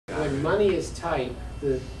when money is tight,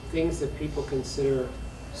 the things that people consider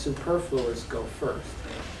superfluous go first.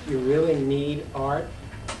 You really need art?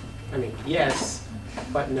 I mean, yes,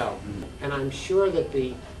 but no. And I'm sure that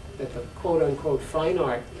the quote-unquote fine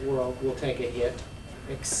art world will take a hit,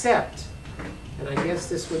 except, and I guess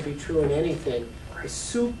this would be true in anything, the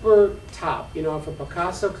super top. You know, if a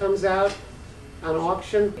Picasso comes out on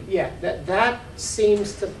auction, yeah, that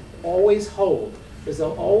seems to always hold, because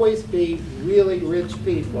there'll always be really rich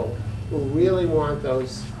people who really want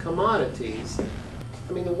those commodities.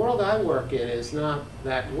 I mean, the world I work in is not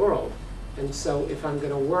that world. And so if I'm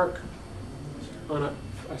going to work on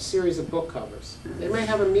a series of book covers, they may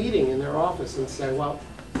have a meeting in their office and say, well,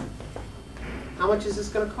 how much is this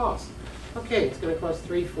going to cost? Okay, it's going to cost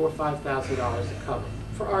 $3,000, $4,000, $5,000 a cover,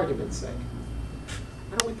 for argument's sake.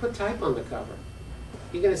 Why don't we put type on the cover?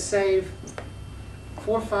 You're going to save $4,000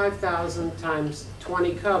 or $5,000 times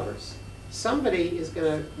 20 covers. Somebody is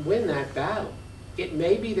going to win that battle. It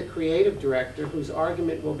may be the creative director whose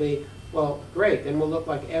argument will be, well, great, then we'll look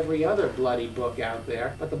like every other bloody book out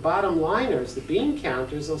there. But the bottom liners, the bean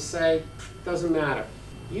counters, will say, doesn't matter.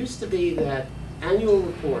 It used to be that annual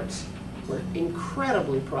reports were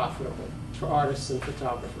incredibly profitable for artists and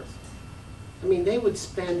photographers. I mean, they would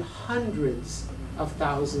spend hundreds of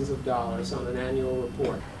thousands of dollars on an annual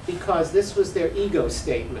report because this was their ego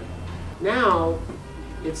statement. Now,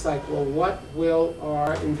 it's like, well, what will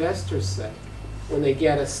our investors say when they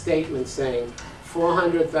get a statement saying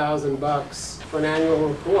 $400,000 for an annual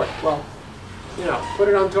report? Well, you know, put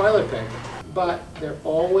it on toilet paper. But there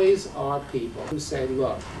always are people who say,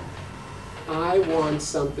 look, I want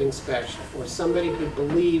something special, or somebody who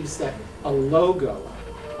believes that a logo,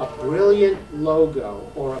 a brilliant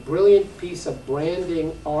logo, or a brilliant piece of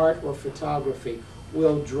branding, art, or photography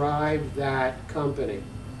will drive that company.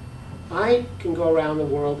 I can go around the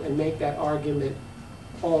world and make that argument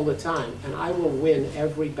all the time, and I will win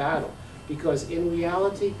every battle, because in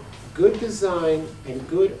reality, good design and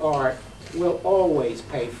good art will always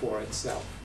pay for itself.